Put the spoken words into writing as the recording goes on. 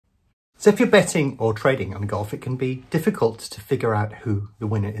So if you're betting or trading on golf, it can be difficult to figure out who the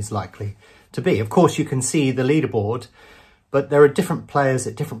winner is likely to be. Of course, you can see the leaderboard, but there are different players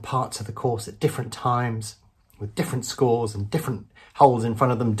at different parts of the course at different times with different scores and different holes in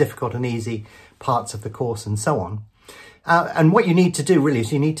front of them, difficult and easy parts of the course and so on. And what you need to do really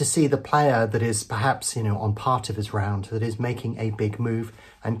is you need to see the player that is perhaps, on part of his round, that is making a big move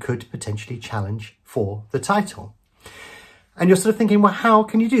and could potentially challenge for the title. And you're sort of thinking, well, how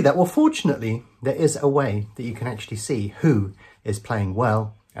can you do that? Well, fortunately, there is a way that you can actually see who is playing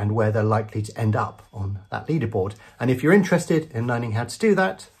well and where they're likely to end up on that leaderboard. And if you're interested in learning how to do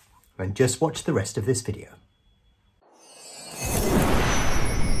that, then just watch the rest of this video.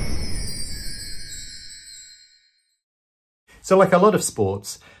 So like a lot of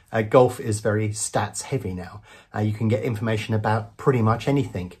sports, golf is very stats heavy now. You can get information about pretty much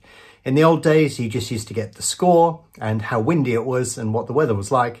anything. In the old days, you just used to get the score and how windy it was and what the weather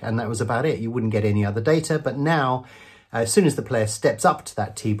was like, and that was about it. You wouldn't get any other data. But now, as soon as the player steps up to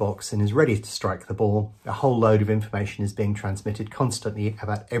that tee box and is ready to strike the ball, a whole load of information is being transmitted constantly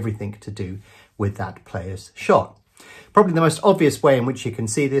about everything to do with that player's shot. Probably the most obvious way in which you can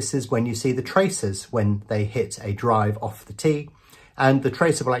see this is when you see the tracers when they hit a drive off the tee. And the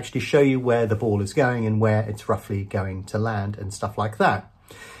tracer will actually show you where the ball is going and where it's roughly going to land and stuff like that.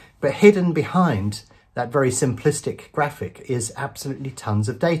 But hidden behind that very simplistic graphic is absolutely tons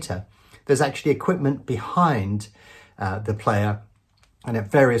of data. There's actually equipment behind the player and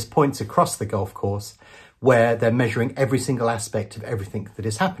at various points across the golf course where they're measuring every single aspect of everything that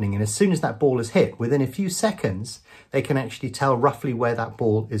is happening. And as soon as that ball is hit, within a few seconds, they can actually tell roughly where that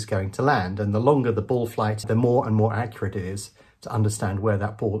ball is going to land. And the longer the ball flight, the more and more accurate it is to understand where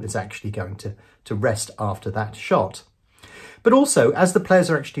that ball is actually going to rest after that shot. But also, as the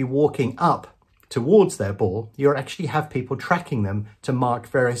players are actually walking up towards their ball, you actually have people tracking them to mark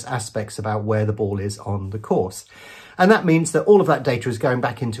various aspects about where the ball is on the course. And that means that all of that data is going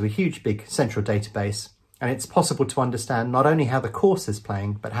back into a huge, big central database. And it's possible to understand not only how the course is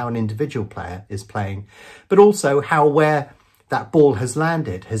playing, but how an individual player is playing, but also how where that ball has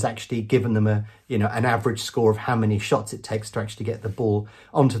landed has actually given them an average score of how many shots it takes to actually get the ball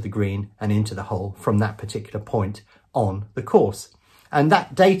onto the green and into the hole from that particular point on the course. And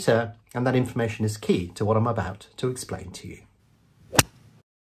that data and that information is key to what I'm about to explain to you.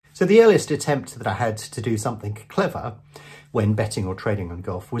 So the earliest attempt that I had to do something clever when betting or trading on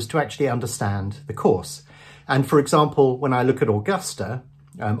golf was to actually understand the course. And for example, when I look at Augusta,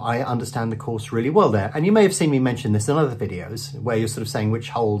 I understand the course really well there. And you may have seen me mention this in other videos where you're sort of saying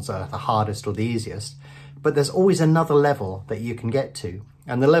which holes are the hardest or the easiest, but there's always another level that you can get to.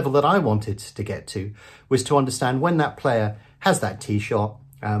 And the level that I wanted to get to was to understand when that player has that tee shot,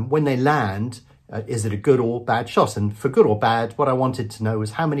 when they land, is it a good or bad shot? And for good or bad, what I wanted to know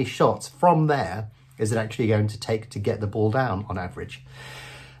was how many shots from there is it actually going to take to get the ball down on average.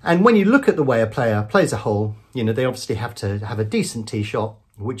 And when you look at the way a player plays a hole, they obviously have to have a decent tee shot,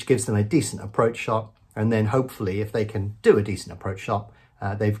 which gives them a decent approach shot. And then hopefully if they can do a decent approach shot,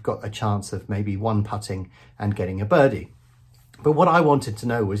 they've got a chance of maybe one putting and getting a birdie. But what I wanted to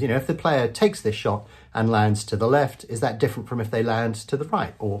know was, if the player takes this shot and lands to the left, is that different from if they land to the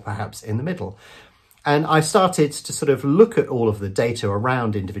right or perhaps in the middle? And I started to sort of look at all of the data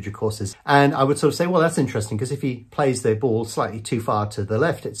around individual courses, and I would sort of say, well, that's interesting because if he plays the ball slightly too far to the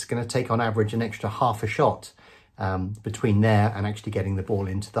left, it's going to take on average an extra half a shot between there and actually getting the ball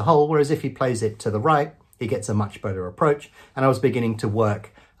into the hole. Whereas if he plays it to the right, he gets a much better approach. And I was beginning to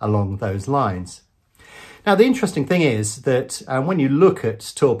work along those lines. Now, the interesting thing is that when you look at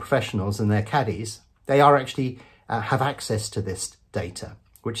tour professionals and their caddies, they are actually have access to this data,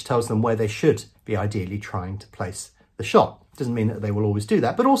 which tells them where they should be ideally trying to place the shot. Doesn't mean that they will always do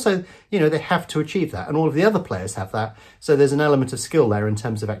that, but also, they have to achieve that. And all of the other players have that. So there's an element of skill there in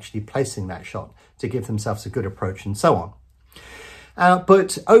terms of actually placing that shot to give themselves a good approach and so on.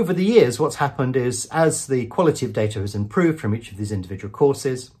 But over the years, what's happened is as the quality of data has improved from each of these individual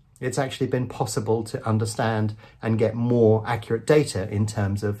courses, it's actually been possible to understand and get more accurate data in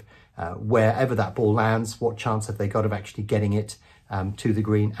terms of wherever that ball lands, what chance have they got of actually getting it to the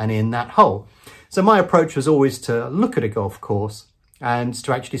green and in that hole. So my approach was always to look at a golf course and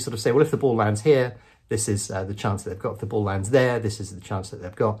to actually sort of say, well, if the ball lands here, this is the chance that they've got. If the ball lands there, this is the chance that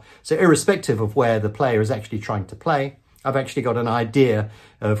they've got. So irrespective of where the player is actually trying to play, I've actually got an idea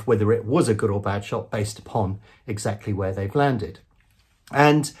of whether it was a good or bad shot based upon exactly where they've landed.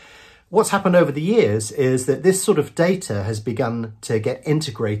 And what's happened over the years is that this sort of data has begun to get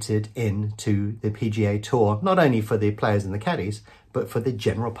integrated into the PGA Tour, not only for the players and the caddies, but for the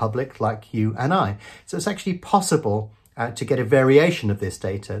general public like you and I. So it's actually possible to get a variation of this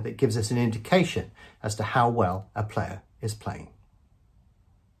data that gives us an indication as to how well a player is playing.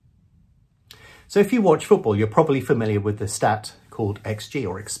 So if you watch football, you're probably familiar with the stat called XG,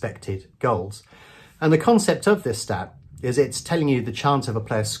 or expected goals. And the concept of this stat is it's telling you the chance of a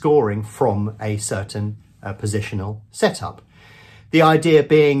player scoring from a certain positional setup. The idea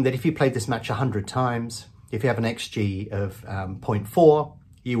being that if you played this match 100 times, if you have an XG of 0.4,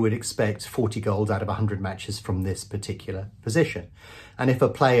 you would expect 40 goals out of 100 matches from this particular position. And if a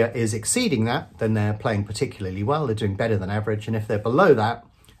player is exceeding that, then they're playing particularly well, they're doing better than average. And if they're below that,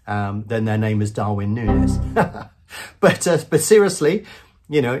 then their name is Darwin Núñez. But seriously,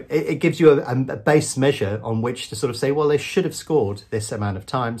 you know, it gives you a base measure on which to sort of say, well, they should have scored this amount of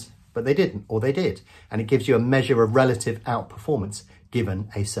times, but they didn't, or they did. And it gives you a measure of relative outperformance given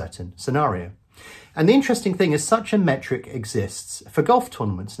a certain scenario. And the interesting thing is such a metric exists for golf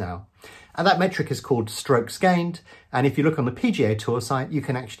tournaments now. And that metric is called strokes gained. And if you look on the PGA Tour site, you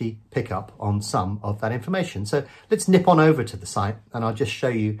can actually pick up on some of that information. So let's nip on over to the site and I'll just show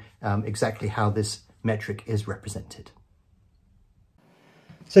you exactly how this metric is represented.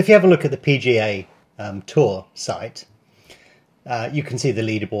 So if you have a look at the PGA Tour site, you can see the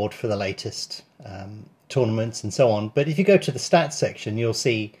leaderboard for the latest tournaments and so on. But if you go to the stats section, you'll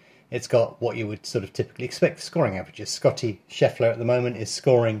see it's got what you would sort of typically expect, scoring averages. Scotty Scheffler at the moment is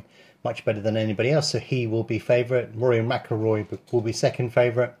scoring much better than anybody else, so he will be favourite. Rory McIlroy will be second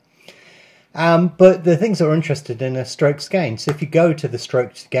favourite. But the things that we're interested in are strokes gained. So if you go to the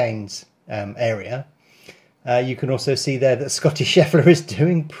strokes gains area, you can also see there that Scotty Scheffler is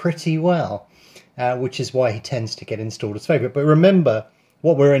doing pretty well, which is why he tends to get installed as favourite. But remember,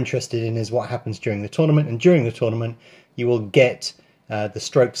 what we're interested in is what happens during the tournament, and during the tournament you will get the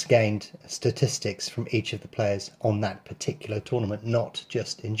strokes gained statistics from each of the players on that particular tournament, not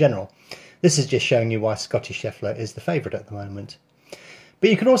just in general. This is just showing you why Scotty Scheffler is the favourite at the moment. But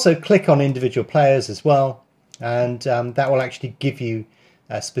you can also click on individual players as well, and that will actually give you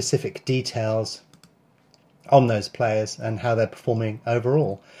specific details on those players and how they're performing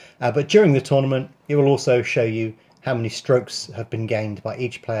overall. But during the tournament, it will also show you how many strokes have been gained by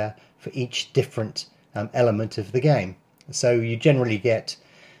each player for each different element of the game. So you generally get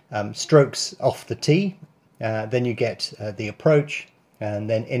strokes off the tee, then you get the approach, and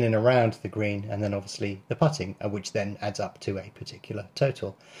then in and around the green, and then obviously the putting, which then adds up to a particular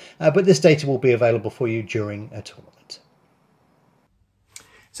total. But this data will be available for you during a tournament.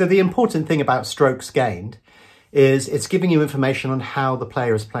 So the important thing about strokes gained is it's giving you information on how the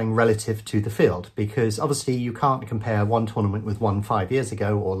player is playing relative to the field, because obviously you can't compare one tournament with one 5 years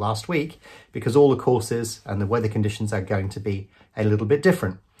ago or last week, because all the courses and the weather conditions are going to be a little bit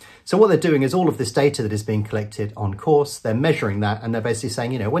different. So what they're doing is all of this data that is being collected on course, they're measuring that, and they're basically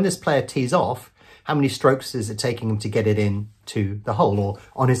saying, you know, when this player tees off, how many strokes is it taking him to get it in to the hole, or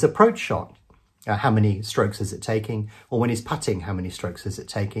on his approach shot, how many strokes is it taking, or when he's putting, how many strokes is it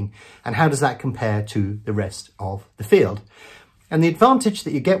taking, and how does that compare to the rest of the field. And the advantage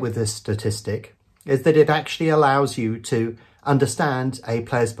that you get with this statistic is that it actually allows you to understand a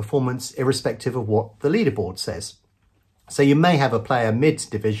player's performance irrespective of what the leaderboard says. So you may have a player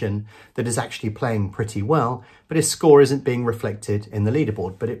mid-division that is actually playing pretty well, but his score isn't being reflected in the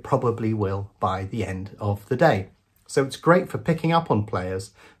leaderboard, but it probably will by the end of the day. So it's great for picking up on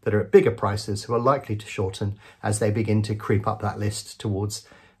players that are at bigger prices who are likely to shorten as they begin to creep up that list towards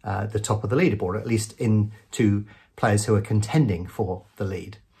the top of the leaderboard, at least into players who are contending for the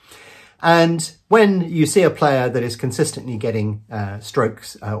lead. And when you see a player that is consistently getting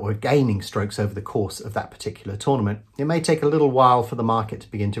strokes or gaining strokes over the course of that particular tournament, it may take a little while for the market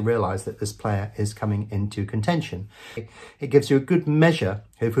to begin to realise that this player is coming into contention. It gives you a good measure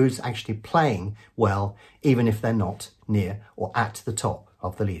of who's actually playing well, even if they're not near or at the top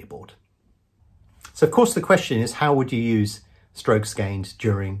of the leaderboard. So of course the question is, how would you use strokes gained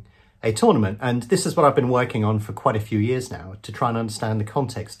during a tournament? And this is what I've been working on for quite a few years now, to try and understand the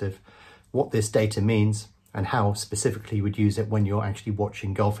context of what this data means and how specifically you would use it when you're actually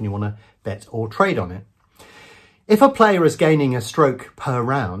watching golf and you want to bet or trade on it. If a player is gaining a stroke per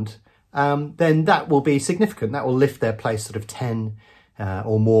round, then that will be significant. That will lift their place sort of 10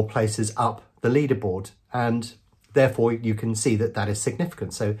 or more places up the leaderboard, and therefore you can see that that is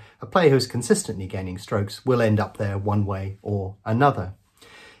significant. So a player who's consistently gaining strokes will end up there one way or another.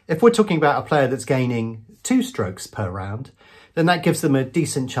 If we're talking about a player that's gaining 2 strokes per round, then that gives them a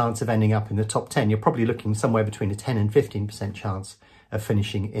decent chance of ending up in the top 10. You're probably looking somewhere between a 10 and 15% chance of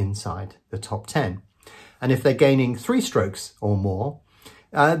finishing inside the top 10. And if they're gaining 3 strokes or more,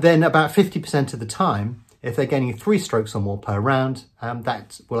 then about 50% of the time, if they're gaining 3 strokes or more per round,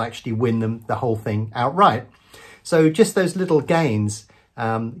 that will actually win them the whole thing outright. So just those little gains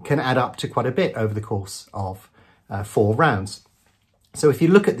can add up to quite a bit over the course of 4 rounds. So if you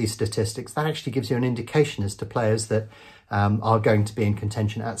look at these statistics, that actually gives you an indication as to players that are going to be in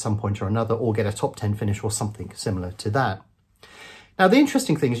contention at some point or another, or get a top 10 finish or something similar to that. Now, the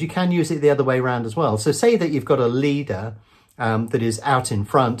interesting thing is you can use it the other way around as well. So say that you've got a leader that is out in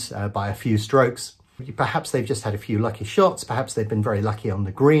front by a few strokes. Perhaps they've just had a few lucky shots. Perhaps they've been very lucky on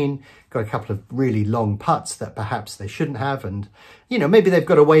the green, got a couple of really long putts that perhaps they shouldn't have. And, you know, maybe they've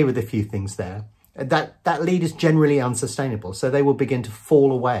got away with a few things there. That lead is generally unsustainable. So they will begin to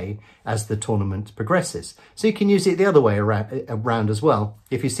fall away as the tournament progresses. So you can use it the other way around as well.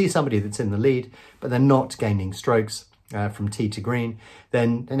 If you see somebody that's in the lead, but they're not gaining strokes from tee to green,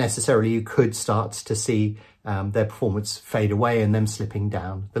 then necessarily you could start to see their performance fade away and them slipping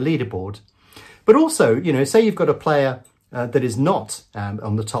down the leaderboard. But also, you know, say you've got a player that is not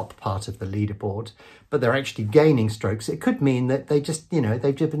on the top part of the leaderboard, but they're actually gaining strokes. It could mean that they just, you know,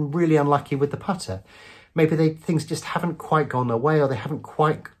 they've just been really unlucky with the putter. Maybe things just haven't quite gone their way, or they haven't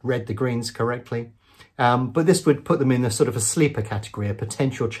quite read the greens correctly. But this would put them in a sort of a sleeper category, a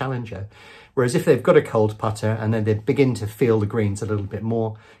potential challenger. Whereas if they've got a cold putter and then they begin to feel the greens a little bit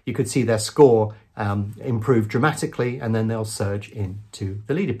more, you could see their score improve dramatically, and then they'll surge into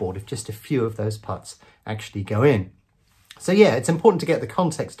the leaderboard if just a few of those putts actually go in. So yeah, it's important to get the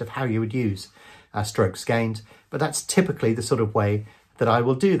context of how you would use strokes gained, but that's typically the sort of way that I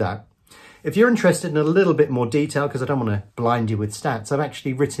will do that. If you're interested in a little bit more detail, because I don't want to blind you with stats, I've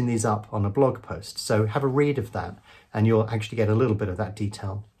actually written these up on a blog post. So have a read of that and you'll actually get a little bit of that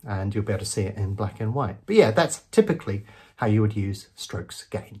detail and you'll be able to see it in black and white. But yeah, that's typically how you would use strokes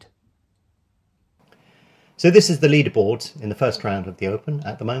gained. So this is the leaderboard in the first round of the Open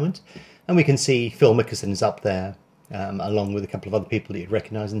at the moment. And we can see Phil Mickelson is up there along with a couple of other people that you'd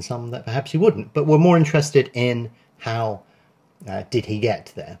recognise and some that perhaps you wouldn't. But we're more interested in how did he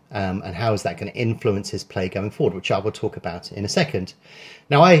get there and how is that going to influence his play going forward, which I will talk about in a second.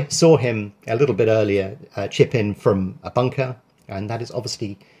 Now, I saw him a little bit earlier chip in from a bunker, and that is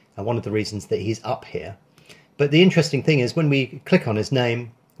obviously one of the reasons that he's up here. But the interesting thing is when we click on his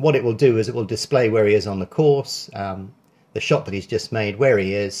name, what it will do is it will display where he is on the course, the shot that he's just made, where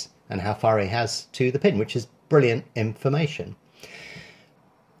he is and how far he has to the pin, which is brilliant information.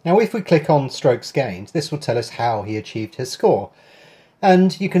 Now, if we click on strokes gained, this will tell us how he achieved his score.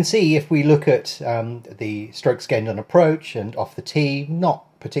 And you can see if we look at the strokes gained on approach and off the tee,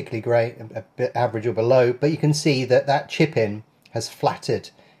 not particularly great, a bit average or below, but you can see that that chip in has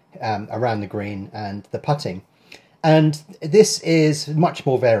flattered around the green and the putting. And this is much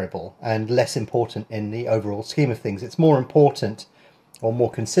more variable and less important in the overall scheme of things. It's more important or more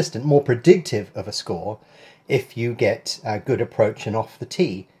consistent, more predictive of a score if you get a good approach and off the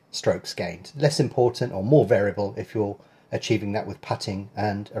tee strokes gained. Less important or more variable if you're achieving that with putting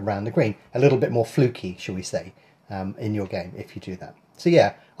and around the green. A little bit more fluky, shall we say, in your game if you do that. So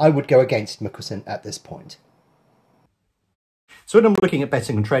yeah, I would go against Mickelson at this point. So when I'm looking at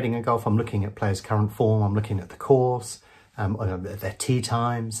betting and trading in golf, I'm looking at players' current form, I'm looking at the course, their tee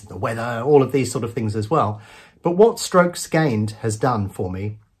times, the weather, all of these sort of things as well. But what strokes gained has done for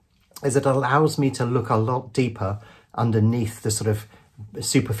me is it allows me to look a lot deeper underneath the sort of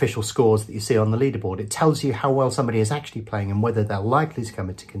superficial scores that you see on the leaderboard. It tells you how well somebody is actually playing and whether they're likely to come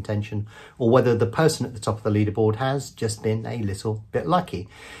into contention or whether the person at the top of the leaderboard has just been a little bit lucky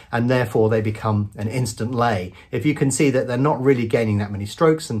and therefore they become an instant lay. If you can see that they're not really gaining that many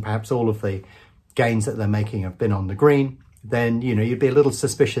strokes and perhaps all of the gains that they're making have been on the green, then, you know, you'd be a little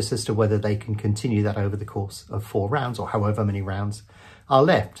suspicious as to whether they can continue that over the course of 4 rounds or however many rounds are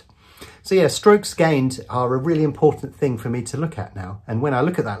left. So yeah, strokes gained are a really important thing for me to look at now. And when I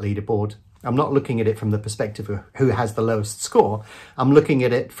look at that leaderboard, I'm not looking at it from the perspective of who has the lowest score. I'm looking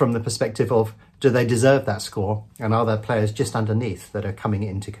at it from the perspective of, do they deserve that score? And are there players just underneath that are coming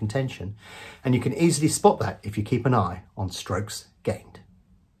into contention? And you can easily spot that if you keep an eye on strokes gained.